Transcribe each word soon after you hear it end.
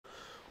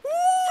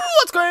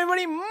What's going on,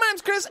 everybody? My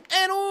name's Chris,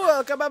 and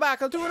welcome back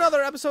to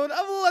another episode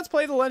of Let's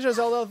Play The Legend of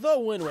Zelda The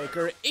Wind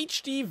Waker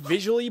HD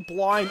Visually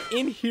Blind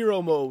in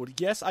Hero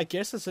Mode. Yes, I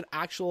guess it's an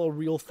actual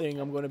real thing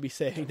I'm going to be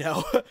saying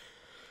now.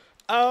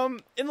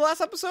 In the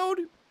last episode,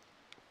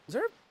 is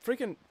there a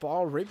freaking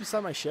ball right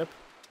beside my ship?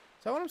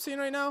 Is that what I'm seeing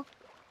right now?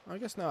 I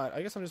guess not.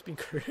 I guess I'm just being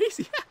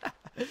crazy.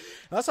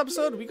 Last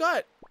episode, we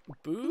got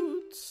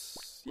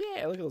boots.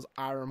 Yeah, look at those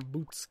iron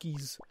boot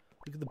skis.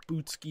 Look at the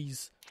boot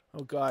skis.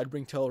 Oh god,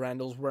 Ringtail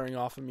Randall's wearing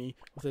off of me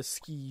with his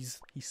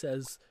skis, he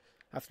says,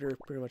 after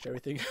pretty much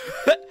everything.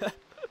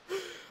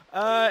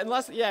 And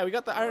last, yeah, we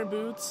got the iron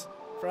boots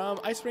from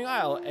Ice Spring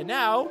Isle, and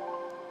now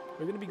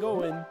we're going to be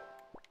going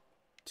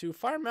to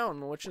Fire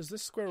Mountain, which is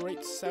this square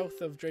right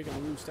south of Dragon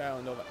Roost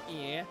Island over.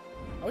 Yeah.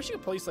 I wish you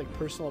could place like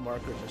personal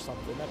markers or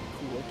something. That'd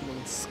be cool, like, you know,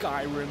 in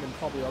Skyrim and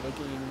probably other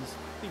games.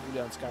 I think we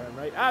got Skyrim,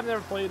 right? I've never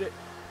played it.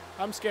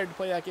 I'm scared to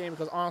play that game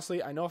because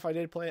honestly, I know if I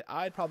did play it,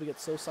 I'd probably get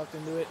so sucked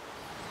into it.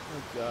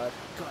 Oh god.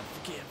 God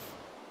forgive.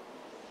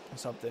 Or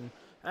something.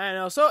 I don't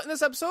know. So in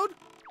this episode,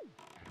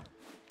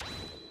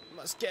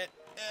 must get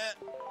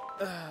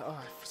for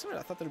some reason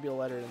I thought there'd be a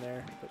letter in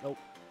there, but nope.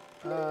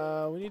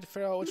 We need to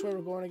figure out which way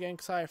we're going again,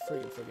 because I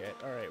freaking forget.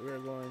 Alright, we're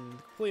going the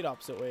complete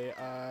opposite way.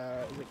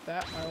 Is it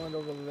that island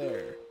over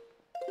there?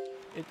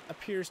 It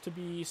appears to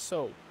be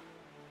so.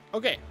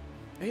 Okay.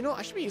 You know,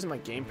 I should be using my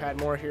gamepad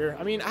more here.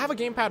 I mean, I have a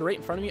gamepad right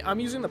in front of me. I'm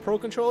using the Pro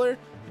Controller, if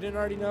you didn't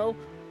already know.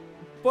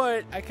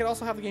 But I could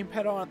also have the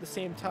gamepad on at the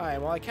same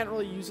time. Well, I can't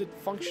really use it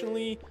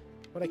functionally.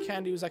 What I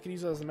can do is I can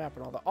use it as a map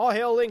and all that. All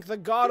hail Link, the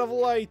god of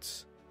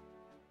light!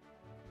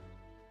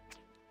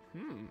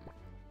 From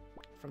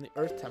the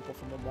Earth Temple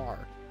from Amar.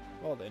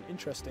 Well then,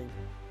 interesting.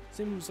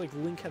 Seems like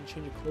Link had to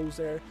change of clothes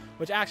there.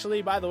 Which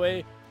actually, by the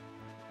way,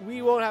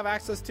 we won't have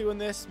access to in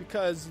this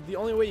because the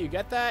only way you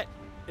get that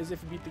is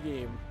if you beat the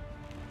game.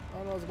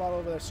 Oh no, there's a bottle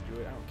over there. Screw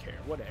it, I don't care.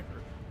 Whatever.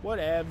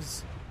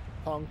 Whatevs.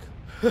 Punk.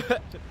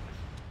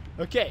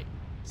 Okay,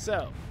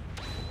 so.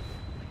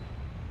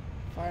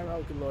 Fire,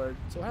 oh good lord.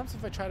 So what happens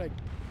if I try to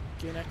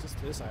gain access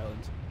to this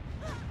island?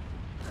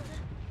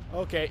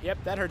 Okay, yep,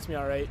 that hurts me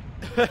alright.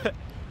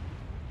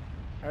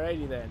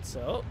 Alrighty then,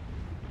 so.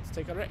 Let's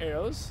take out our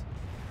arrows.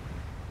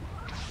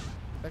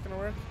 Is that gonna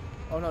work?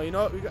 Oh no, you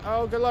know what?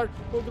 Oh good lord.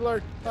 Oh good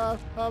lord.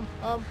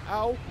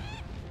 Ow.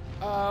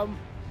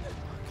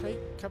 Can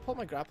I pull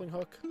my grappling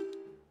hook?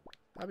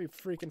 That'd be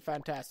freaking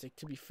fantastic,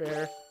 to be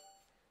fair.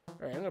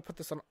 Alright, I'm gonna put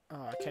this on.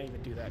 Oh, I can't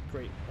even do that.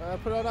 Great.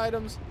 Put on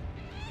items.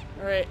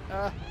 Alright,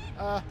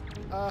 No!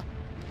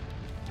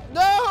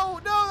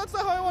 No, that's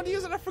not how I wanted to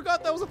use it. I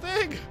forgot that was a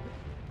thing.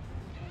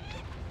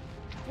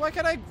 Why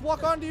can't I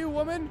walk onto you,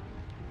 woman?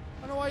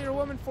 I don't know why you're a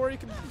woman for. You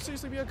can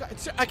seriously be a guy.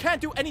 I can't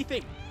do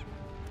anything.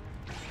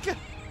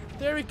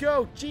 There we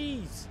go.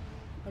 Jeez.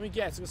 Let me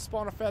guess. It's gonna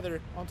spawn a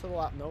feather onto the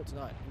lap. No, it's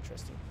not.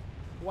 Interesting.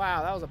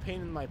 Wow, that was a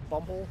pain in my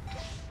bumhole.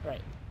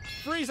 Right.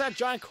 Freeze that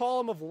giant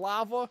column of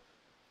lava,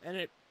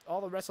 and all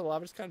the rest of the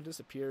lava just kind of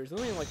disappears. It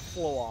doesn't even like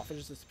flow off. It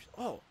just disappears.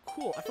 Oh,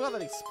 cool. I forgot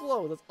that it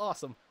explodes. That's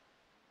awesome.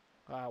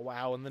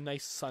 Wow, and the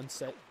nice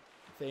sunset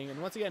thing.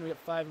 And once again, we got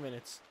 5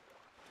 minutes.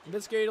 A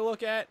bit scary to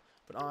look at,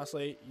 but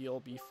honestly,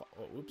 you'll be fine.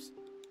 Oh, oops.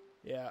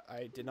 Yeah,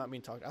 I did not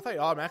mean talk. I thought he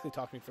automatically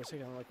talked to me for a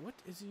second. I'm like, what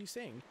is he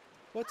saying?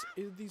 What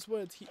is these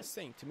words he is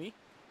saying to me?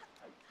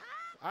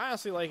 I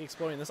honestly like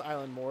exploring this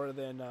island more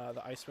than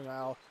the Ice Spring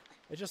Isle.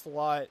 It's just a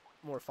lot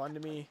more fun to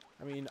me.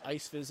 I mean,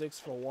 ice physics,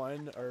 for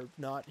one, are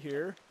not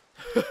here.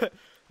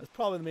 That's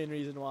probably the main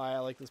reason why I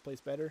like this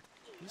place better.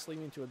 You just lead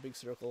me into a big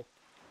circle.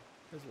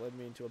 This led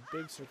me into a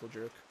big circle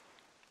jerk.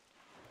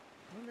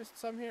 Am I missing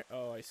something here?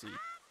 Oh, I see.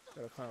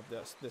 Gotta climb up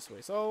this way.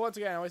 So, once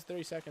again, I wasted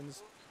 30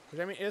 seconds. Which,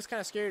 I mean, it is kind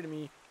of scary to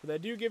me, but they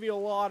do give you a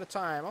lot of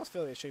time. I also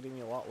feel like it should give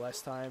me a lot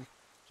less time.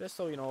 Just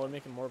so, you know, it'll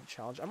make it more of a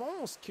challenge. I'm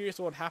almost curious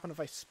what would happen if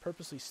I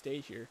purposely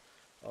stayed here.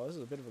 Oh, this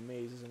is a bit of a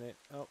maze, isn't it?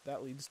 Oh,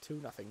 that leads to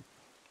nothing.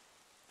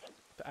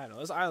 But I don't know.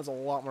 This island's a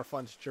lot more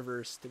fun to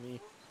traverse to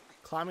me.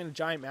 Climbing a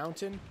giant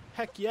mountain?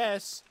 Heck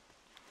yes.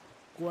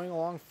 Going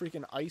along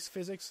freaking ice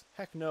physics?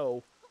 Heck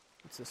no.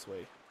 It's this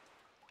way.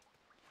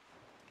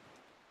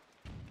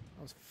 I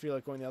almost feel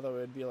like going the other way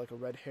would be like a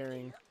red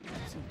herring.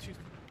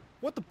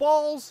 What the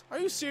balls? Are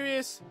you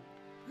serious?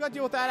 You gotta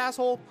deal with that,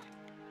 asshole.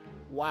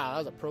 Wow, that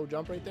was a pro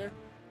jump right there.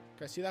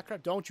 Can I see that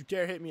crap? Don't you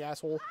dare hit me,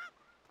 asshole.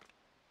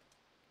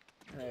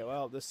 Alright,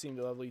 well, this seemed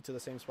to lead to the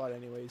same spot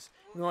anyways.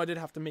 You know, I did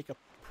have to make a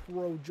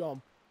pro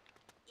jump.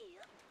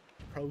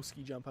 Pro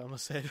ski jump, I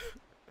almost said.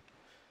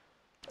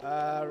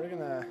 We're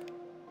gonna...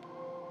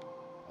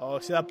 Oh,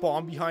 see that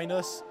bomb behind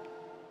us?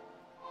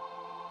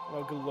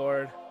 Oh, good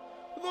lord.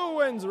 The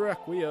Wind's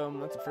Requiem.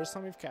 That's the first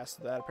time we've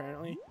casted that,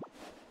 apparently.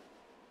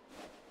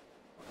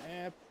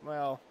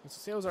 Well,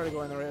 it was already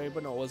going the right way,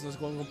 but no, it wasn't. It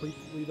was going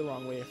completely the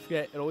wrong way. I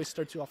forget, it always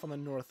starts you off on the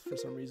north for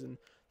some reason.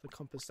 The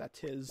compass,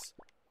 that is.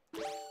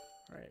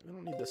 Alright, we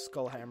don't need the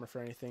skull hammer for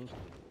anything.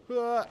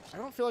 I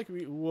don't feel like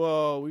we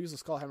use the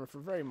skull hammer for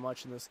very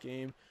much in this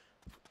game.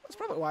 That's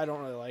probably why I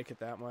don't really like it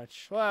that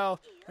much.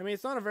 Well, I mean,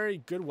 it's not a very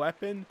good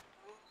weapon.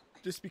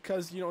 Just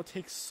because, you know, it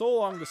takes so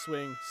long to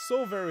swing.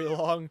 So very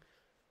long.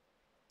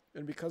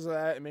 And because of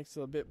that, it makes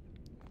it a bit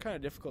kind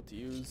of difficult to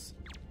use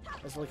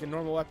as like a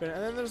normal weapon.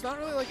 And then there's not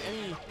really like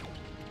any...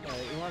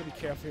 Alright, you want to be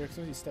careful here, because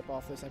once you step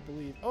off this, I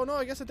believe... Oh no,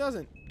 I guess it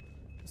doesn't.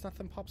 It's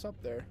nothing pops up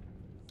there.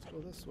 Let's go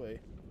this way.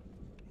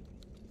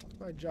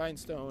 By giant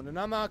stone. And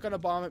I'm not going to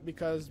bomb it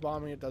because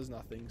bombing it does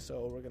nothing.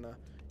 So we're going to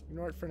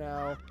ignore it for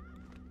now.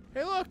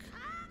 Hey look!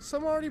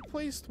 Someone already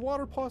placed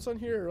water pots on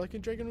here, like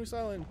in Dragon Roos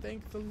Island.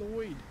 Thank the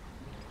Lord.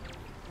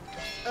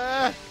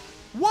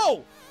 Whoa!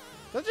 Did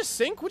that just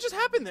sink? What just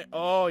happened there?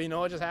 Oh, you know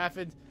what just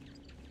happened?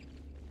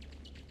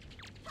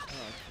 Oh,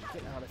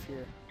 get out of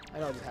here. I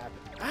know what just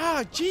happened.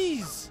 Ah,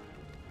 jeez!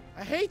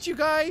 I hate you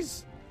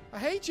guys! I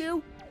hate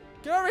you!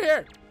 Get over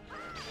here!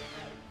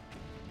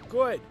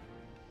 Good.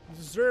 You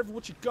deserve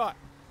what you got.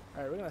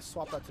 Alright, we're gonna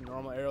swap that to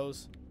normal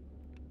arrows.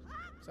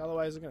 Because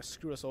otherwise it's gonna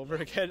screw us over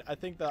again. I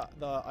think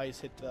the ice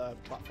hit the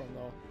platform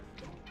though.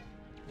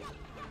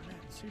 Man,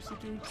 seriously,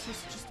 dude?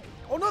 Just...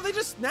 Oh no, they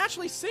just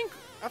naturally sink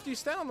after you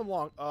stand on them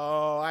long.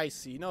 Oh, I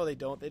see. No, they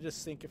don't. They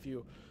just sink if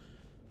you...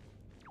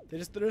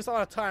 There's a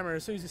lot of timer.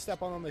 As soon as you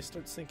step on them, they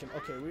start sinking.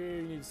 Okay,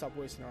 we need to stop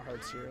wasting our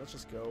hearts here. Let's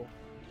just go.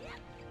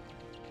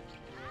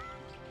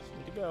 Just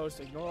need to go. Just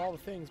ignore all the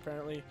things,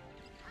 apparently.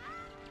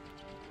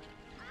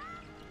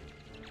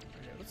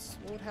 Okay,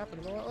 what would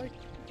happen? Go out like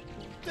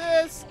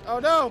this? Oh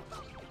no!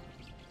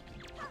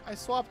 I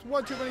swapped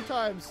one too many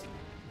times.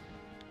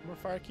 More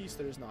fire keys?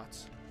 There's not.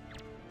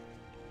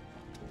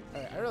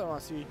 Alright, I really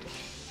want to see. It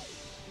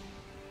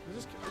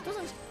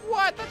doesn't.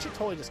 What? That should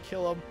totally just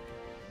kill him.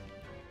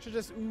 Should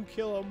just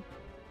kill him.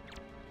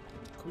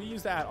 Can we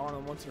use that on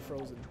him once they're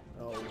frozen?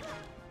 Oh.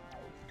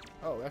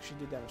 Oh, we actually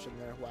did damage in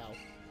there. Wow.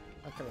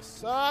 That could have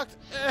sucked.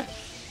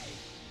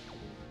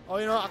 Oh,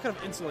 you know what? I could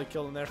have instantly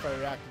killed him there if I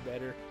reacted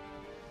better.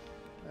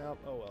 Well,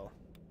 oh well.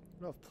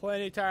 We'll have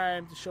plenty of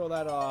time to show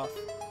that off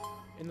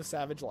in the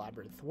Savage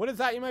Labyrinth. What is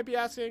that, you might be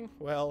asking?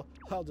 Well,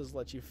 I'll just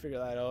let you figure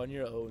that out on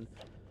your own.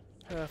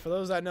 For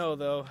those that know,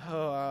 though,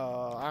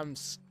 I'm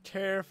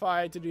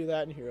terrified to do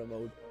that in hero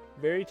mode.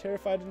 Very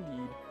terrified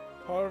indeed.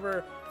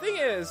 However, thing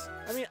is,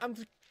 I mean, I'm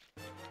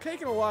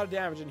taking a lot of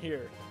damage in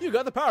here. You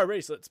got the power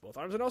bracelets. Both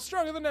arms are now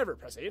stronger than ever.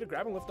 Press A to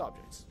grab and lift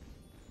objects.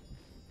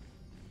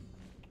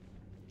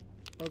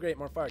 Oh great,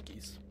 more fire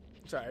keys.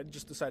 Sorry, I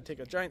just decided to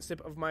take a giant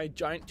sip of my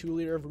giant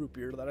 2-liter of root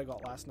beer that I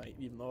got last night,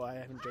 even though I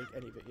haven't drank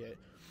any of it yet.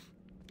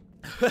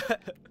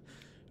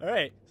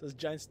 Alright, so it's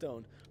giant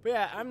stone. But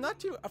yeah, I'm not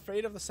too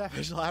afraid of the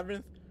Savage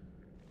Labyrinth.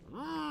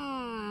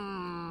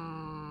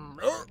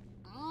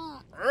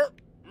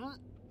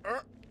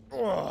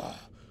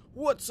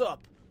 What's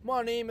up?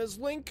 My name is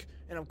Link,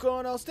 and I'm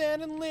going out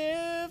stand and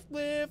live.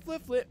 Okay,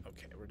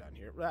 we're done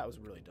here. That was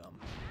really dumb.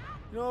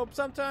 You know,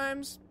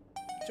 sometimes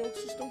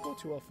jokes just don't go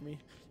too well for me.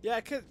 Yeah,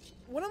 because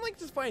when I'm like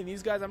just fighting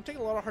these guys, I'm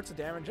taking a lot of hearts of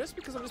damage just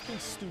because I'm just being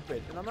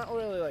stupid, and I'm not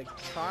really like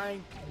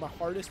trying my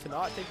hardest to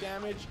not take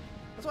damage.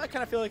 That's why I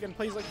kind of feel like in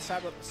places like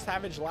the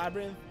Savage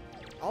Labyrinth,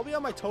 I'll be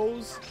on my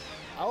toes.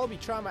 I'll be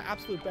trying my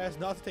absolute best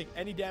not to take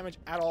any damage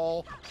at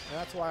all, and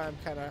that's why I'm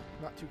kind of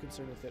not too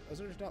concerned with it.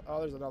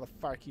 There's another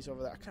fire keys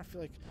over there. I kind of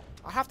feel like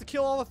I have to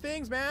kill all the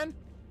things, man.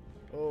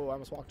 Oh, I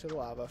almost walked to the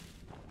lava.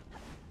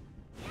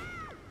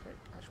 Okay,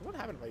 actually, what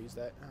happened if I used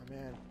that? Oh,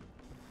 man.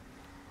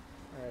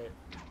 Alright.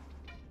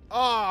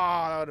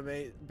 Oh, that would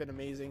have been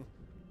amazing.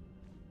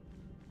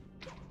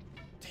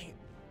 Dang it.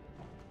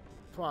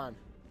 Come on.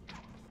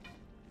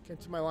 Get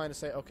to my line to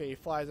say, okay, he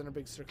flies in a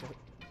big circle.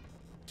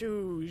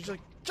 Dude, he's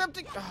like,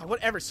 jumping. Oh,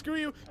 whatever, screw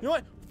you. You know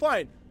what?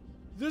 Fine.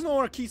 There's no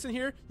more keys in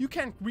here. You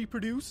can't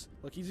reproduce.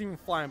 Look, he's even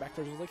flying back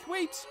there. He's like,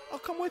 wait, I'll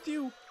come with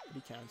you. But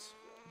he can't.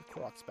 The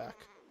Korok's back.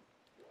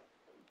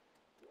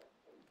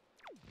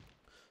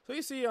 So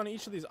you see on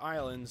each of these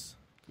islands,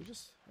 are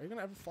you going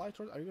to ever fly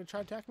towards, are you going to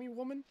try to attack me,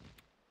 woman?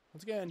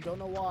 Once again, don't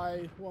know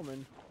why,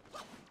 woman.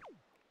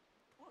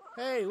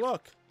 Hey,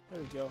 look. There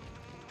we go.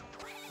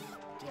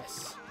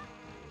 Yes.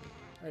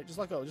 Alright, just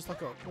let go,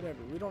 whatever.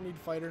 We don't need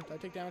fighter. Did I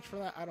take damage from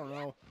that? I don't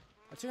know.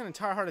 I took an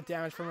entire heart of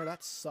damage from her.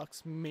 That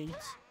sucks, mate.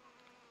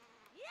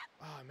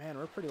 Oh man,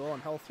 we're pretty low on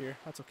health here.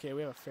 That's okay,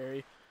 we have a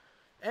fairy.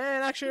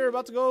 And actually, we're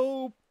about to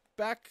go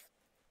back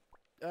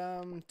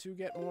to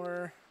get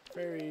more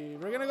fairy.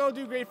 We're gonna go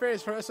do Great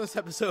Fairies for the rest of this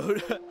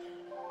episode.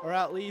 Or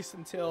at least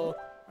until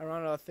I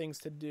run out of things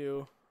to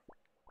do.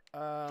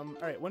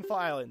 Alright, Windfall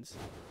Islands.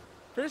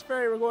 First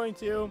fairy we're going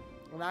to,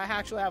 and I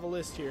actually have a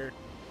list here,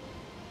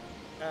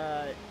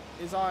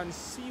 is on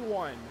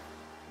C1.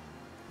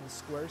 The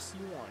square C1.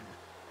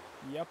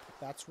 Yep,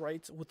 that's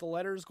right. With the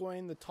letters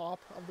going the top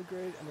of the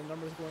grid and the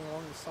numbers going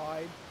along the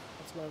side.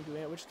 That's what I'm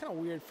doing, which is kind of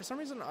weird. For some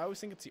reason, I always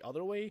think it's the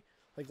other way.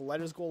 Like,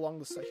 letters go along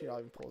the side. Here, I'll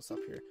even pull this up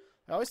here.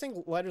 I always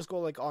think letters go,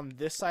 like, on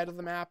this side of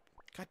the map.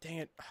 God dang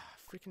it.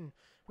 Freaking...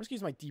 I'm just gonna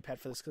use my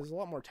D-pad for this because it's a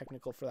lot more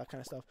technical for that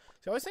kind of stuff.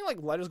 So I always think,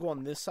 like, letters go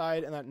on this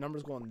side and that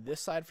numbers go on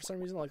this side for some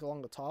reason, like,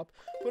 along the top.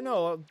 But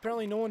no,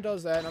 apparently no one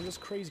does that, and I'm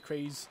just crazy.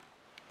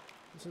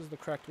 This is the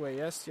correct way.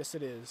 Yes,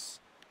 it is.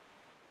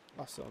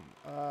 Awesome.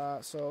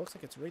 So it looks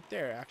like it's right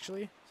there,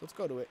 actually. So let's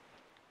go to it.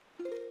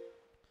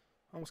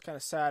 Almost kind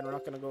of sad we're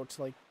not going to go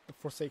to, like, the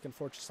Forsaken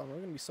Fortress somewhere.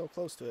 We're going to be so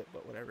close to it,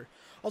 but whatever.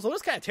 Also,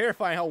 it's kind of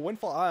terrifying how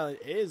Windfall Island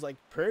is, like,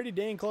 pretty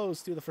dang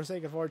close to the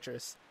Forsaken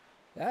Fortress.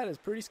 That is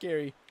pretty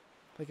scary.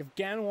 Like, if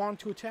Ganon wanted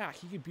to attack,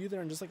 he could be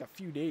there in just, like, a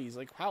few days.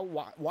 Like,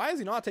 why is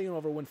he not taking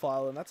over Windfall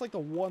Island? That's, like, the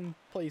one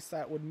place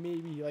that would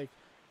maybe, like,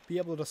 be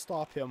able to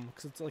stop him.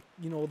 Because it's, like,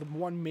 you know, the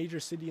one major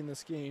city in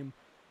this game.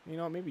 You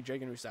know, maybe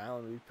Dragon Roost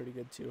Island would be pretty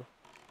good, too.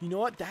 You know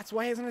what? That's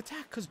why he hasn't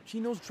attacked, because he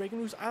knows Dragon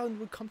Roost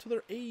Island would come to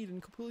their aid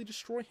and completely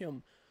destroy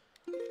him.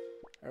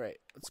 Alright,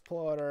 let's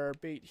pull out our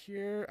bait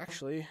here.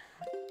 Actually,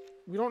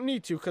 we don't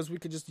need to, because we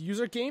could just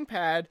use our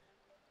gamepad.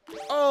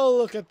 Oh,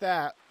 look at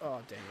that. Oh,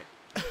 dang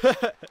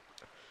it.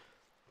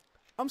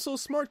 I'm so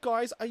smart,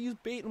 guys. I use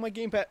bait in my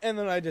gamepad, and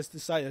then I just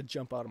decided to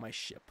jump out of my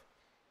ship.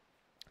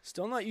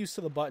 Still not used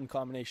to the button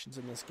combinations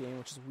in this game,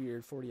 which is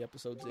weird, 40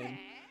 episodes in.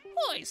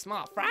 Oi,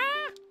 small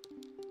fry!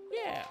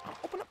 Yeah, I'll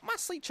open up my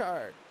sleep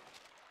chart.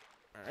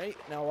 Alright,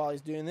 now while he's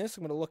doing this,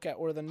 I'm going to look at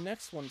where the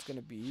next one's going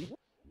to be.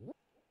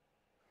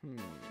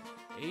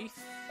 A3?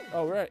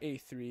 Oh, we're at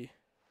A3.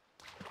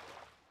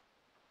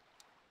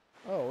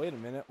 Oh, wait a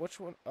minute. Which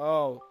one?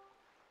 Oh.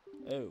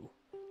 Oh.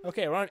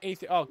 Okay, we're on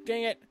A3. Oh,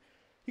 dang it.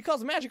 He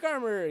calls it magic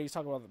armor. He's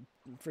talking about the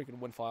freaking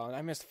Windfall Island.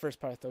 I missed the first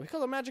part, though. He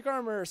calls it magic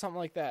armor or something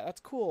like that.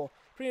 That's cool.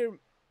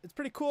 It's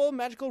pretty cool.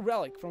 Magical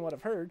relic, from what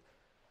I've heard.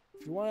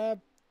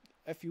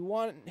 If you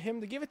want him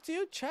to give it to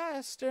you,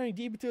 try staring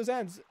deep into his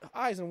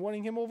eyes and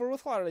winning him over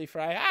with waterly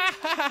fry.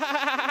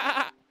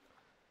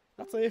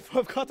 That's what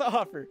I've got to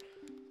offer.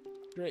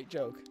 Great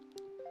joke.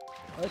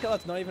 I like how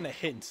that's not even a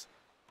hint.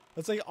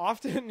 It's like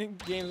often in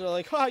games they're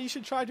like, you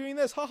should try doing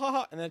this, ha ha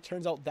ha, and then it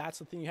turns out that's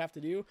the thing you have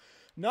to do.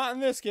 Not in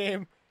this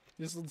game.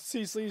 Just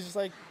see Sleeves just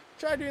like,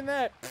 try doing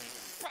that.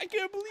 I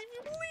can't believe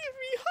you believe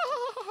me, ha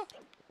ha ha.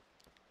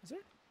 Is there?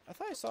 I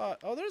thought I saw.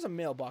 Oh, there's a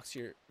mailbox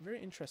here.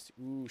 Very interesting.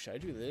 Ooh, should I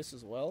do this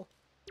as well?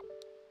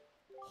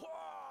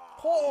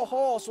 Ho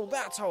ho! So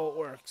that's how it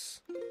works.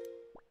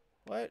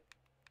 What?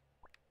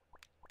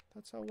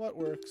 That's how what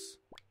works?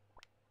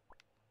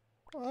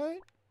 What?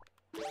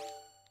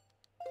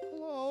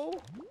 Hello?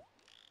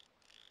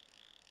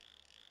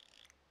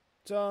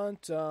 Dun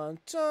dun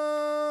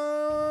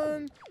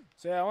dun!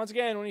 So yeah, once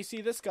again, when you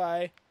see this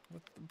guy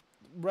with the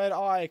red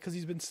eye, because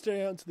he's been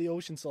staring out into the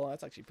ocean so long,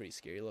 that's actually pretty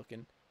scary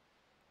looking.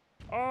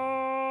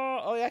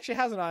 Oh, he actually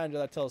has an eye under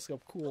that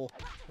telescope. Cool.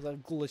 There's a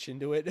glitch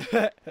into it.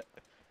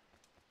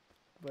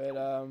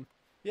 But,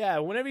 yeah,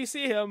 whenever you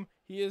see him,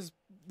 he is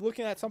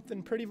looking at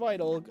something pretty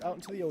vital out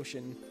into the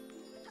ocean.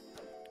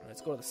 Right,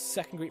 let's go to the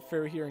second Great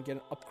Fairy here and get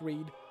an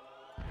upgrade.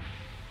 I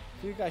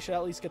think I should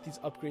at least get these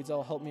upgrades.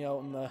 That'll help me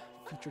out in the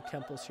future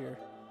temples here.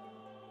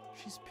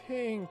 She's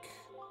pink.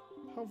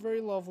 How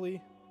very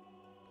lovely.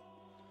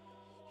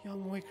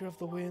 Young Waker of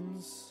the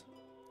Winds.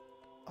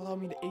 Allow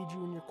me to aid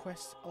you in your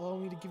quest. Allow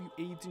me to give you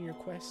aids in your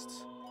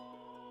quests.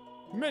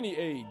 Many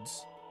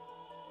aids.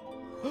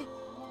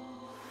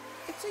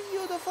 It's a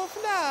beautiful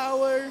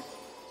flower.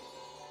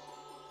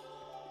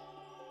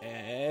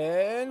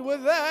 And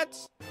with that,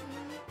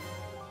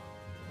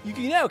 you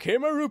can now carry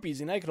more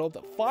rupees, and I can hold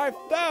up to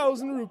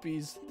 5,000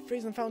 rupees. The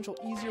phrase and found shall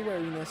ease your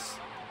weariness.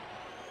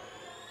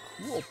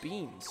 Cool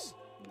beans.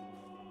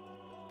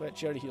 But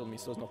she already healed me,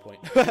 so there's no point.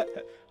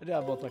 I do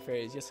have both my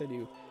fairies. Yes, I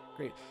do.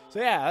 Great. So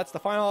yeah, that's the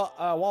final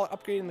wallet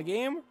upgrade in the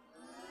game.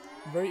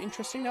 Very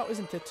interesting now,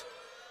 isn't it?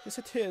 Yes,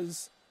 it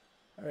is.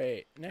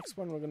 Alright, next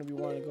one we're going to be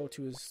wanting to go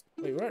to is...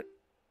 Wait, we're at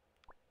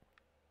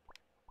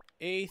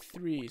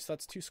A3. So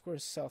that's 2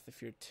 squares south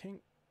if you're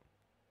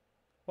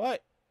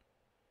What?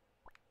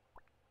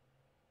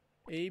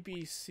 A,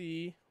 B,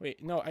 C...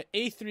 Wait, no,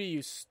 A3,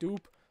 you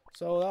stoop.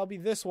 So that'll be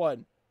this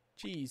one.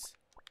 Jeez.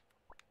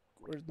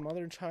 Where's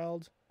mother and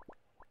child?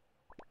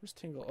 Where's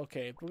Tingle?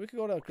 Okay, but we could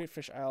go to Great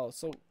Fish Isle.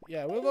 So,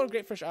 yeah, we'll go to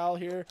Great Fish Isle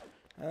here.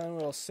 And then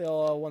we'll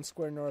sail 1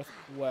 square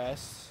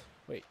northwest.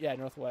 Wait, yeah,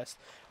 northwest.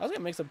 I was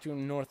going to mix up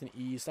between north and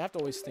east. I have to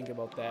always think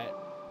about that.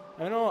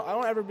 I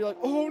don't ever be like,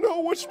 oh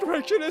no, which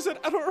direction is it?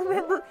 I don't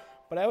remember.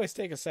 But I always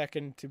take a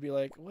second to be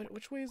like,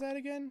 which way is that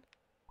again?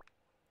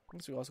 I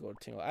guess we also go to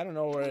Tingle. I don't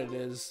know where it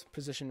is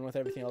positioned with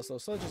everything else, though.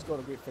 So let's just go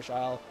to Great Fish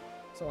Isle.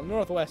 So,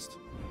 northwest.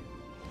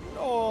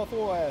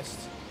 Northwest.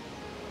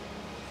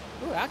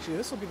 Ooh, actually,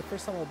 this will be the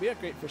first time we'll be at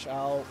Great Fish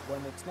Isle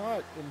when it's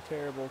not in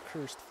terrible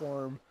cursed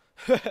form.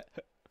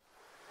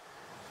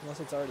 Unless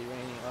it's already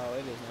raining. Oh, it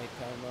is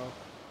nighttime, though.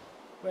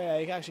 But yeah,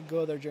 you can actually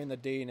go there during the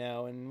day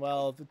now. And,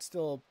 well, if it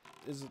still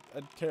is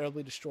a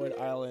terribly destroyed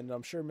island,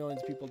 I'm sure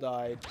millions of people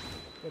died.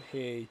 But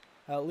hey,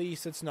 at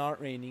least it's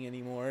not raining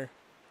anymore.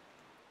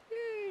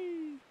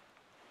 Yay!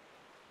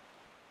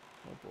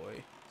 Oh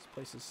boy, this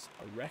place is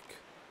a wreck.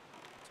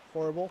 It's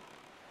horrible.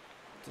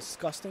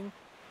 Disgusting.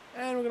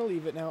 And we're going to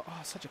leave it now.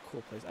 Oh, such a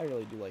cool place. I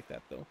really do like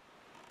that, though.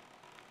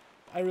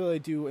 I really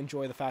do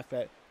enjoy the fact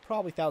that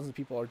probably thousands of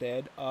people are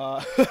dead.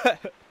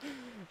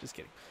 Just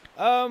kidding.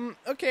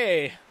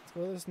 Okay. Let's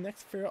go to this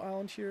next fair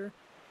island here.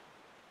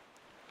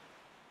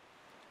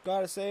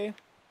 Gotta say,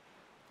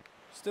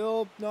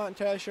 still not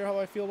entirely sure how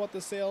I feel about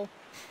this sail.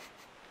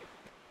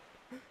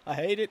 I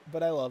hate it,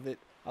 but I love it.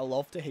 I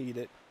love to hate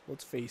it.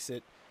 Let's face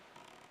it.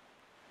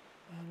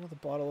 Another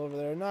bottle over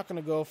there. Not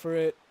gonna go for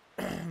it.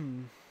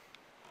 Come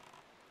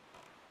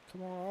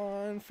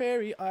on,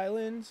 Fairy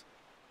Island.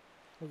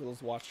 Look at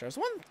those watchtowers.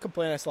 One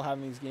complaint I still have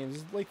in these games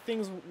is like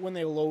things when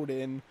they load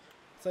in.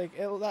 It's like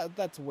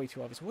that's way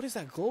too obvious. What is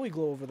that glowy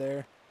glow over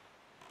there?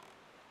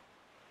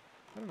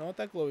 I don't know what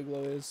that glowy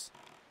glow is.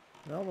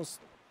 I almost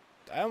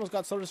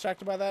got so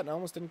distracted by that, and I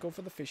almost didn't go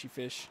for the fishy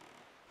fish.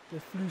 The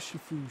flooshy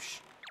foosh.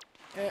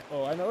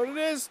 Oh, I know what it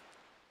is.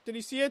 Did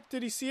he see it?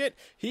 Did he see it?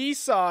 He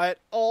saw it.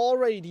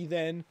 Alrighty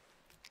then.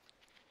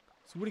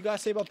 So what do you got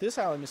to say about this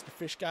island, Mr.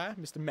 Fish Guy?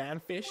 Mr.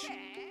 Manfish?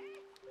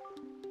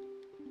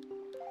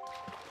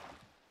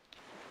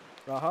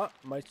 Uh-huh.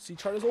 My sea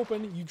chart is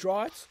open. You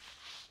draw it.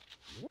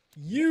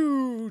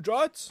 You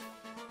draw it.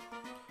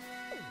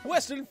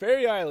 Western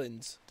Fairy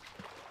Islands.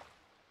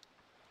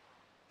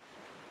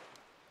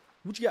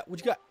 What you got? What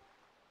you got?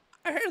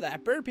 I heard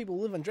that bird people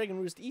who live on Dragon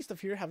Roost east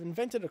of here have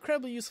invented a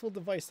incredibly useful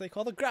device they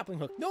call the grappling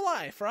hook. No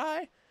lie,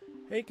 Fry.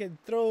 They can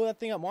throw that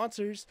thing at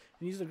monsters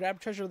and use it to grab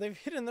treasure they've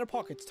hidden in their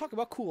pockets. Talk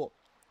about cool.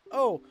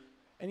 Oh,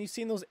 and you've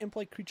seen those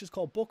imp-like creatures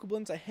called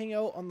bokoblins that hang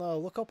out on the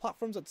lookout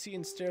platforms that see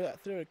and stare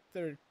at through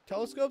their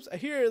telescopes? I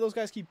hear those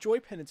guys keep joy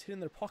pendants hidden in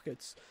their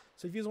pockets.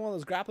 So if you use one of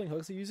those grappling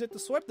hooks, they use it to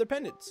swipe their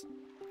pendants.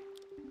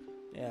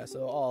 Yeah,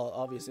 so all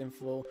obvious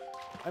info.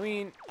 I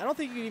mean, I don't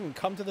think you can even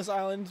come to this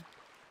island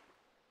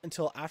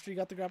until after you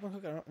got the grappling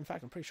hook. In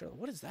fact, I'm pretty sure.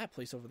 What is that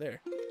place over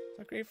there? Is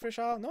that Great Fish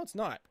Isle? No, it's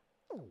not.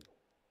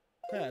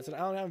 Yeah, it's an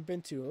island I haven't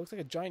been to. It looks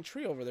like a giant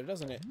tree over there,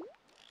 doesn't it?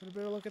 Get a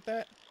better look at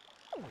that.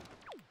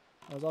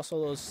 There's also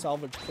those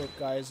salvage clip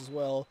guys as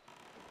well.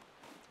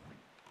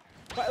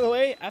 By the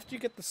way, after you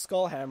get the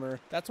skull hammer,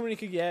 that's when you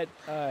can get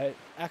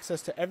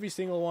access to every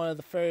single one of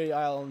the fairy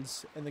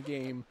islands in the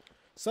game.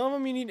 Some of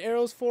them you need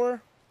arrows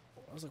for.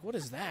 I was like, what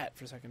is that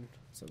for a second?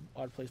 It's an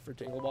odd place for a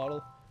tingle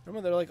bottle.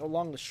 Remember, they're like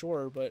along the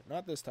shore, but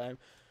not this time.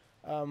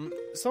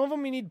 Some of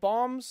them you need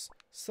bombs.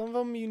 Some of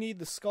them you need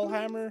the skull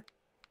hammer.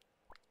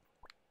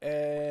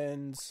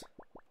 And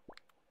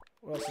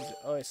what else is it?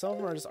 Oh, wait, some of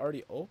them are just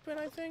already open,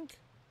 I think.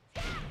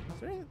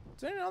 Is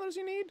there any others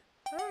you need?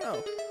 I don't know.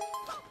 Alright,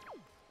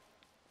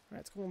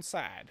 let's go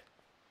inside.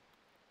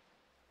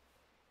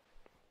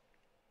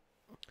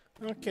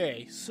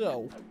 Okay,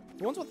 so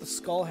the ones with the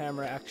skull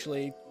hammer,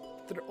 actually,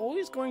 they're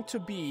always going to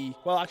be...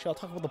 Well, actually, I'll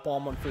talk about the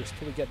bomb one first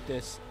till we get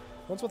this.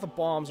 Ones with the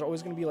bombs are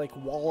always going to be like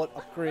wallet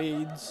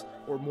upgrades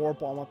or more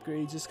bomb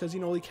upgrades, just because, you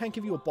know, they can't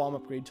give you a bomb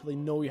upgrade till they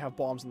know you have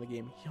bombs in the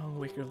game. Young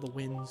Waker of the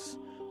Winds.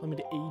 Let me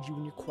to aid you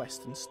in your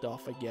quest and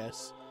stuff, I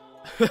guess.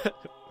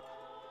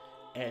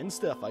 And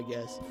stuff, I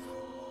guess.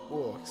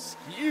 Oh,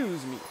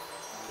 excuse me.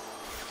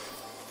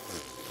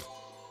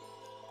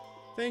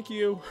 Thank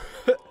you.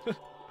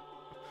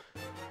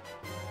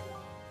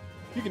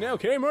 You can now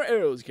carry more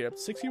arrows. Carry up to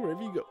 60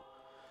 wherever you go.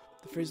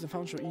 The phrases and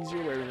found show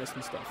easier wariness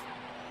and stuff.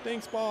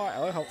 Thanks, bye. I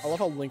love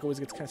how Link always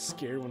gets kind of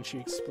scared when she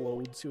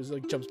explodes. He always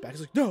like jumps back.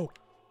 He's like, no!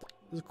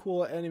 There's a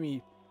cool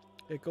enemy.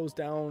 It goes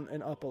down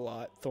and up a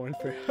lot. Thorn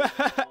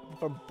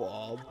from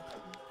Bob.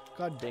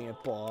 God dang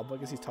it, Bob. I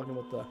guess he's talking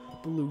about the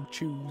blue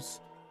chews.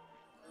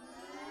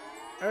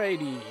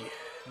 Alrighty.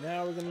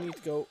 Now we're going to need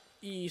to go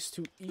east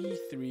to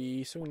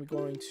E3. So we're going to be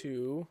going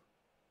to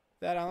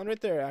that island right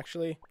there,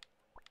 actually.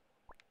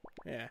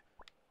 Yeah.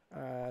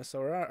 So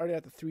we're already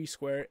at the 3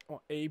 square.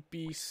 A,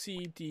 B,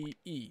 C, D,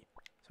 E.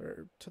 So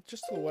we're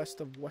just to the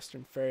west of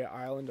Western Fairy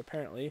Island,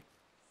 apparently.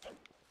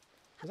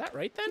 Is that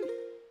right, then?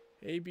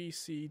 A, B,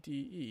 C, D,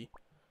 E.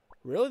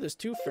 Really? There's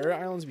 2 fairy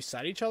islands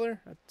beside each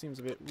other? That seems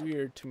a bit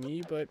weird to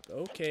me, but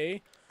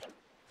okay.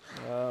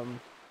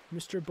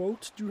 Mr.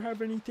 Boat, do you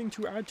have anything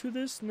to add to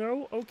this?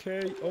 No?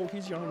 Okay. Oh,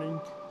 he's yawning.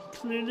 He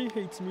clearly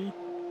hates me.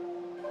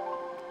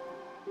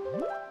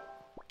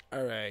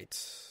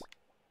 Alright.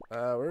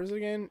 Where is it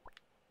again?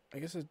 I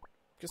guess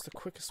the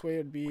quickest way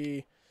would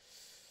be...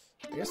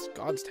 I guess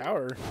God's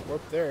Tower. We're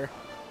up there.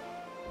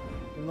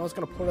 Even though it's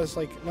gonna put us,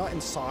 like, not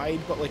inside,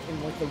 but, like,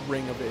 in, like, the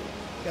ring of it.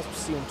 You guys will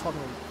see what I'm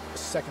talking about in a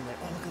second there.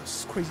 Oh, look at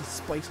those crazy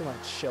spikes on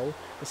that shell.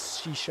 The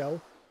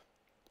seashell.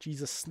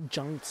 Jesus,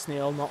 giant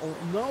snail. Not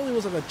only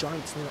was it a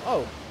giant snail.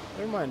 Oh,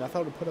 never mind. I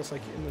thought it would put us,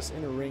 like, in this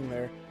inner ring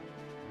there.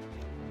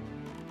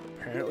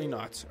 Apparently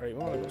not. Alright, we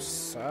want to go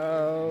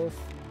south.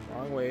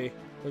 Wrong way.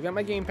 Look at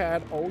my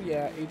gamepad. Oh,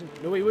 yeah.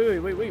 Agent. No, wait.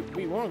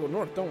 We want to go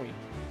north, don't we?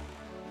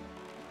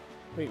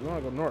 Wait, we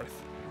want to go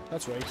north.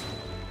 That's right.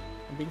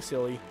 I'm being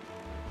silly.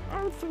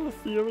 I'm so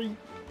silly.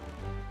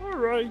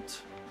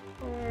 Alright.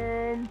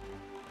 I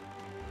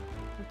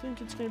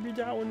think it's gonna be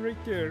that one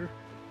right there.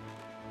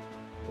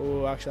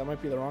 Oh, actually, that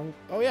might be the wrong...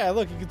 Oh, yeah,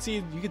 look, you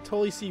can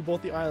totally see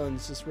both the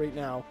islands just right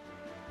now.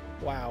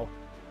 Wow.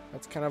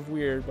 That's kind of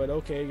weird, but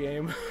okay,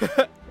 game.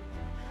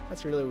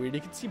 That's really weird.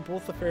 You can see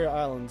both the fairy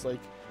islands, like...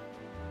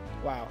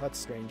 Wow, that's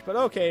strange. But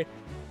okay,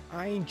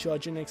 I ain't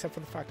judging, except for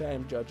the fact that I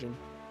am judging.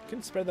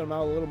 Can spread them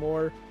out a little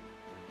more.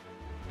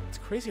 It's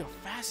crazy how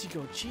fast you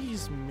go.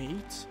 Jeez,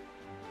 mate.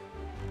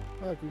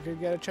 Look, we could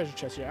get a treasure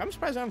chest here. I'm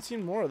surprised I haven't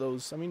seen more of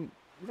those. I mean,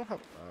 we don't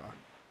have...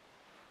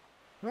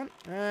 Come on.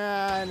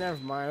 Ah, never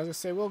mind. I was gonna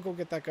say we'll go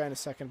get that guy in a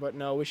second, but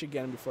no, we should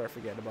get him before I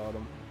forget about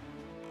him.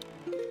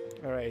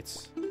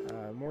 Alright.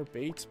 More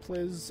baits,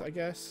 please, I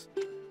guess.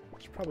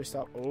 Should probably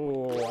stop.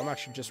 Oh, I'm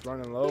actually just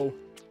running low.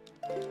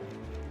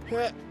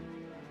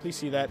 Please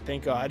see that.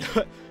 Thank God.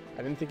 I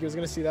didn't think he was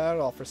gonna see that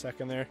at all for a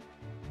second there.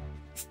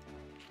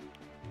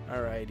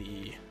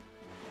 Alrighty.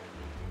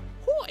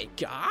 Hoi,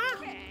 ga!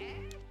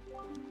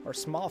 Or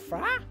small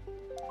fry?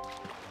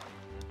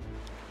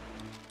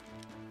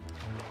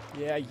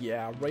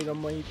 Yeah, right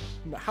on my...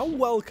 How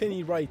well can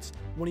he write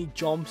when he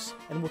jumps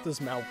and with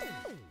his mouth?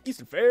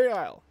 Eastern Fairy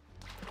Isle.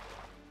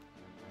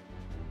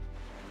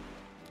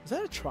 Is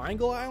that a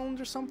triangle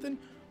island or something?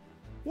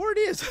 Word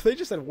is, they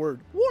just said word.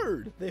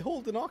 Word! They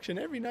hold an auction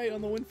every night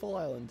on the Windfall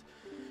Island.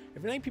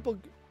 Every night people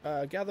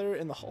gather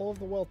in the Hall of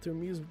the Wealth to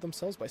amuse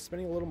themselves by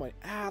spending a little money.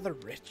 Ah, they're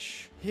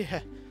rich.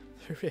 Yeah,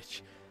 they're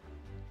rich.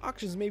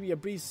 Auctions may be a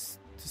breeze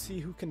to see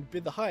who can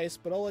bid the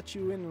highest, but I'll let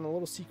you in on a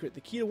little secret.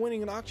 The key to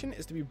winning an auction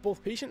is to be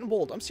both patient and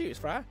bold. I'm serious,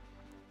 Fry.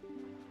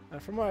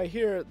 From what I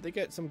hear, they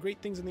get some great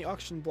things in the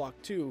auction block,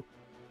 too.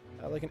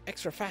 Like an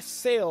extra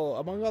fast sale,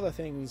 among other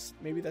things.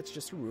 Maybe that's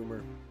just a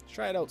rumor.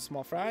 Try it out,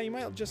 small fry. You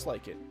might just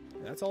like it.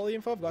 And that's all the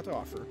info I've got to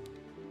offer.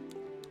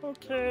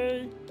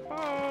 Okay.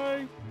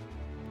 Bye.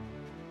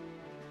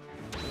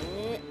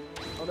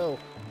 Oh no.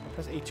 I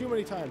pressed A too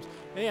many times.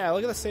 And yeah,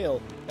 look at the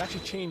sail. It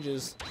actually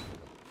changes.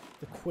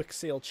 The quick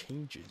sail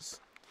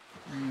changes.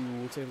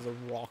 Ooh, looks like there's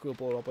a rock we'll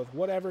blow it up with.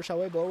 Whatever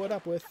shall I blow it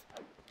up with?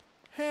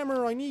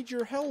 Hammer, I need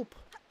your help.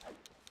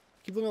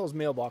 Keep looking at those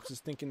mailboxes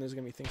thinking there's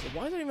going to be things. Like,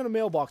 why is there even a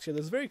mailbox here?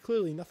 There's very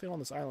clearly nothing on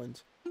this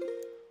island. I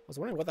was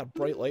wondering what that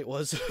bright light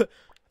was. I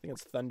think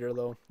it's thunder,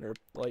 though. Or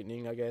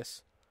lightning, I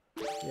guess.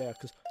 Yeah,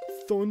 because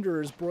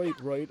thunder is bright,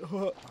 right?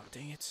 Oh,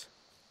 dang it.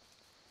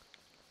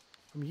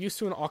 I'm used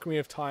to an Ocarina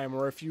of Time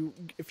where if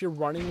you're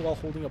running while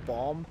holding a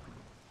bomb...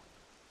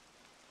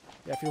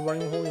 Yeah, if you're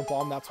running while holding a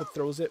bomb, that's what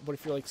throws it. But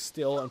if you're, like,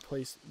 still and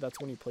place... That's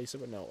when you place it,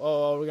 but no.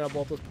 Oh, we're going to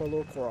blow up this poor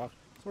little Korok.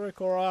 Sorry,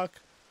 Korok.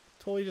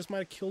 Totally just might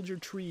have killed your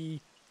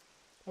tree.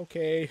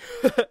 Okay.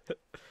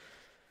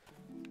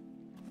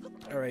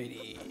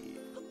 Alrighty.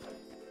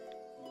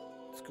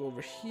 Let's go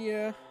over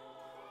here.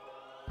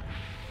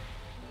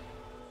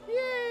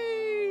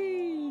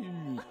 Yay!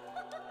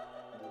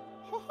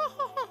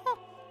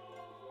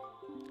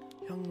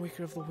 Young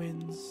Waker of the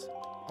Winds,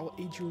 I'll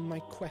aid you in my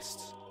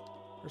quest.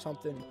 Or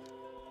something.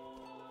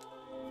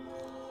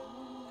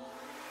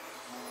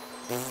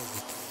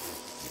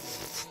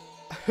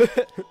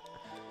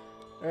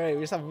 Alright,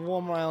 we just have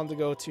one more island to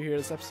go to here.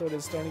 This episode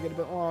is starting to get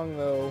a bit long,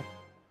 though.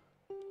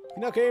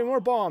 Okay, more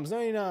bombs.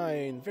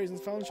 99. Fairies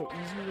and fountains shall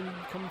ease you when you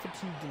become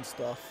fatigued and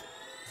stuff.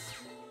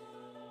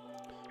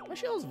 My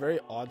shell has a very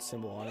odd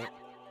symbol on it.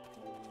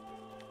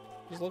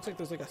 It just looks like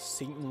there's like a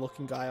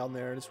Satan-looking guy on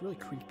there, and it's really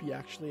creepy,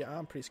 actually.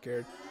 I'm pretty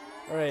scared.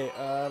 Alright,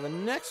 the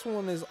next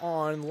one is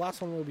on. The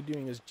last one we'll be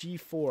doing is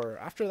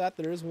G4. After that,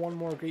 there is one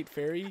more Great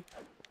Fairy.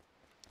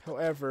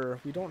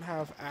 However, we don't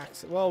have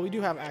access. Well, we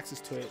do have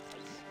access to it.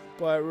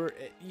 But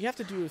you have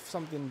to do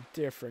something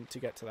different to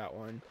get to that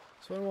one.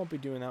 So I won't be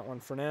doing that one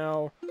for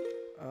now.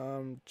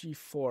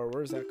 G4,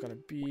 where's that going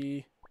to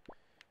be?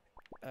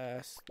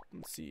 Let's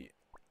see.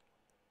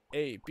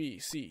 A, B,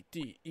 C,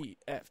 D, E,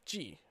 F,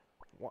 G.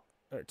 1,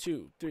 or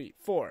 2, 3,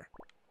 4.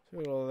 So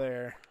we'll go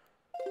there.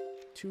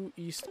 2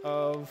 east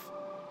of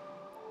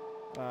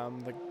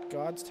the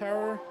God's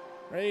Tower,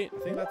 right? I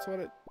think that's what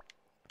it...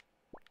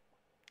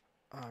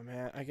 Oh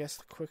man, I guess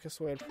the quickest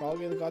way would probably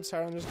be the God's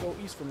Tower and just go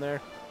east from there.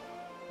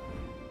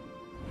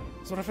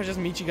 So what if I just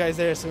meet you guys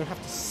there, so I don't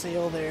have to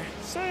sail there?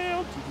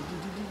 Sail!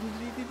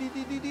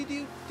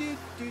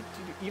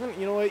 Even,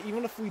 you know what,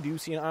 even if we do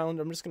see an island,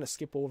 I'm just going to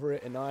skip over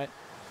it and not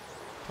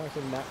talk to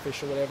the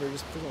gnatfish or whatever,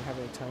 just because I don't have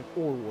any time,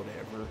 or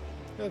whatever.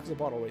 Hey, look, there's a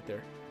bottle right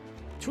there.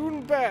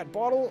 Too bad,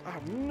 bottle! I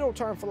have no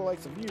time for the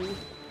likes of you.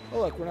 Oh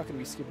look, we're not going to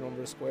be skipping over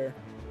the square.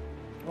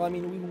 Well, I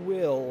mean, we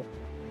will,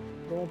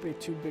 but it won't be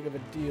too big of a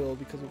deal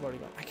because we've already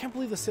gone. I can't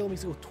believe the sail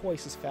makes it go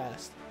twice as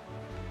fast.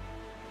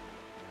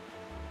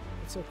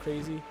 It's so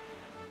crazy.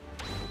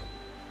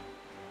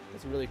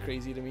 That's really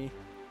crazy to me.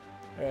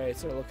 Alright,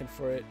 start looking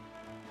for it.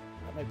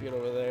 That might be it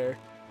over there.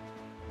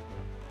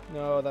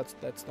 No, that's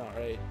not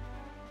right.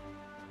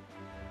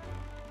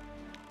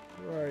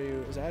 Where are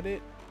you? Is that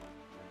it?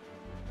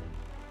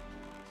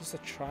 Is this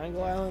a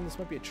triangle island? This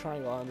might be a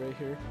triangle island right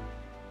here.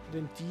 It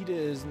indeed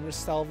is. And there's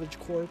Salvage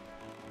Corp.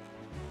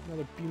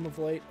 Another beam of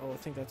light. Oh, I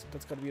think that's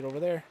got to be it over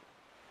there.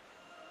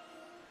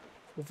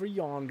 Over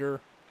yonder.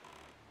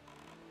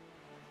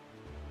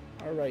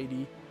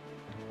 Alrighty.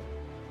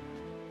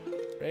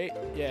 Right?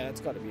 Yeah,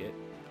 that's got to be it.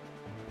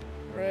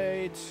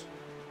 Right.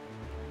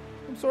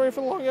 I'm sorry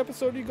for the long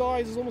episode, you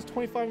guys. It's almost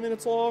 25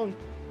 minutes long.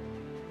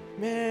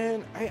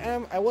 Man,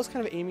 I was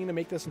kind of aiming to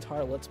make this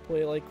entire Let's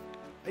Play, like,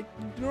 I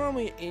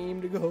normally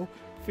aim to go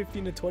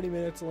 15 to 20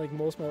 minutes in, like,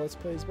 most of my Let's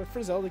Plays, but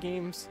for Zelda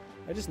games,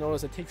 I just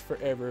noticed it takes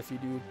forever if you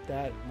do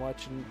that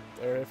much,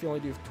 or if you only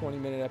do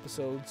 20-minute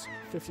episodes,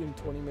 15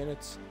 to 20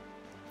 minutes.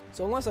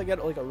 So unless I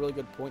get, like, a really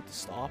good point to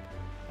stop,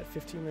 at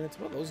 15 minutes.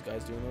 What are those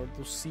guys doing?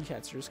 Those sea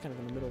cats are just kind of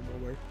in the middle of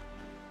nowhere.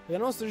 I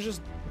noticed there's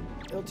just,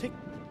 it'll take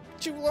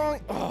too long.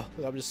 Oh,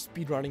 I'm just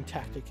speed running,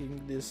 tacticing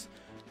this,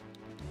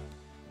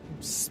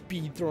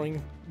 speed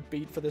throwing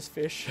bait for this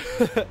fish.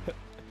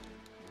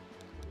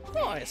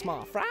 Oh,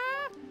 small fry.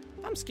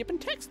 I'm skipping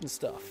text and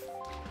stuff.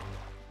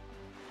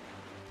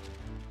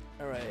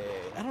 Alright,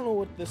 I don't know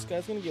what this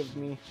guy's gonna give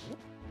me.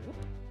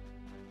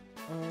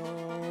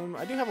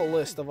 I do have a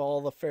list of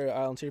all the fairy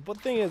islands here, but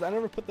the thing is, I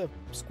never put the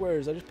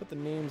squares, I just put the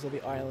names of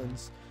the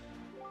islands.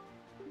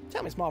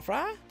 Tell me, small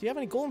fry, do you have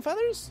any golden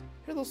feathers?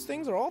 Here, those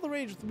things are all the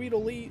rage with the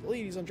Weedle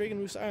ladies on Dragon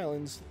Roost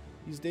Islands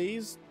these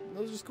days.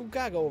 They'll just go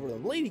gaga over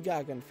them. Lady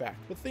Gaga, in fact.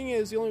 But the thing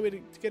is, the only way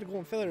to get a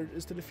golden feather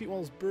is to defeat one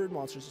of those bird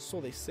monsters, so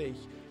they say.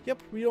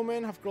 Yep, Weedle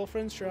men have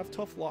girlfriends, sure have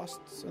tough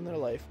losts in their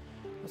life.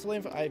 That's a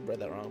lame. I read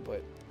that wrong,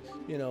 but,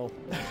 you know.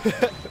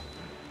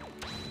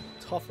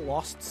 Tough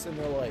losts in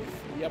their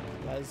life. Yep,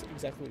 that is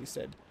exactly what he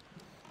said.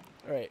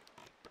 Alright.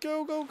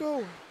 Go, go, go!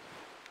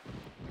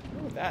 I don't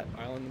know what that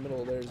island in the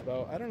middle there is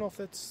about. I don't know if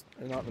that's...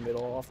 Or not in the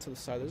middle, off to the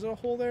side. Is there a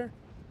hole there?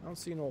 I don't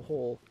see no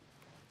hole.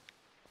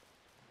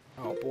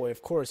 Oh boy,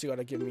 of course you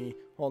gotta give me...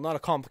 Well, not a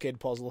complicated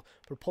puzzle,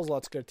 but a puzzle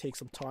that's gonna take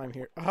some time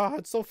here. Ah,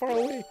 it's so far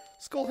away!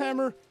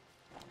 Skullhammer!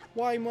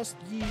 Why must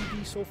ye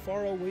be so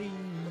far away?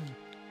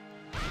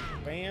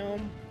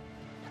 Bam.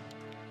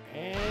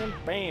 And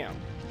bam.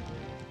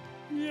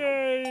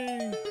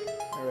 Yay!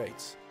 Alright.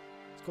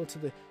 Let's go to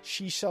the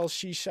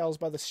seashells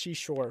by the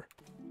seashore.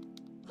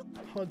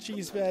 Oh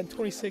jeez, man.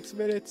 26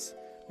 minutes.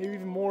 Maybe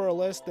even more or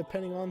less,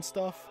 depending on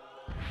stuff.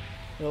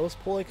 You know, let's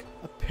pull like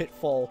a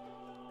pitfall.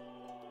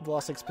 The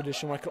last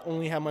expedition where I could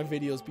only have my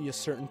videos be a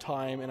certain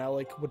time and I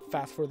like would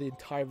fast forward the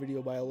entire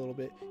video by a little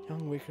bit.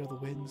 Young Waker of the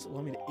Winds,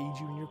 allow me to aid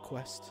you in your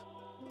quest.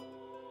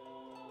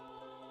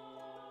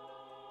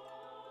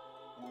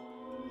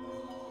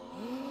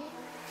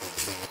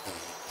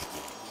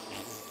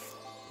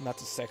 And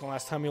that's the second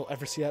last time you'll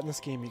ever see that in this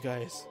game, you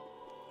guys.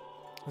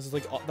 This is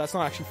like, that's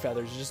not actually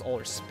feathers, it's just all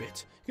our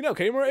spit. You can now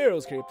carry more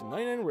arrows, carry up to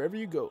 99 wherever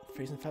you go. The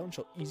Fairies in the fountain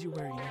shall ease your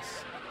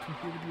weariness. Come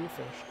here to be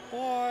refreshed.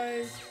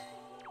 Bye!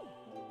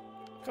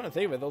 Kind of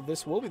think of it though,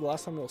 this will be the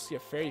last time you'll see a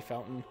fairy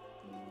fountain.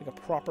 Like a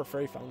proper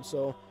fairy fountain,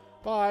 so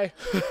bye!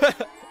 Thank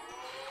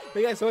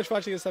you guys so much for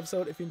watching this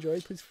episode. If you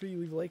enjoyed, please feel free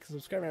to leave a like and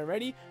subscribe when I'm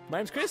ready. My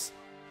name's Chris.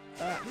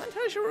 I'm not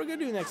entirely sure what we're going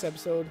to do next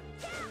episode.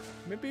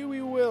 Maybe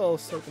we will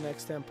start the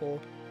next temple.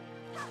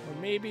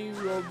 Or maybe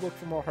we'll look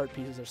for more heart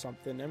pieces or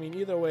something. I mean,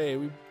 either way,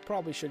 we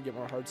probably should get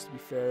more hearts to be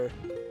fair.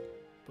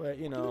 But,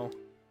 you know.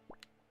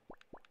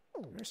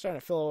 We're starting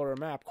to fill out our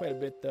map quite a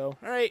bit, though.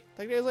 Alright,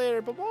 talk to you guys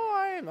later.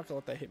 Bye-bye. I'm not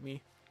going to let that hit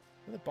me.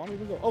 Where did the bomb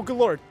even go? Oh, good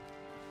lord.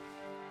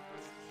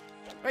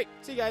 Alright,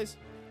 see you guys.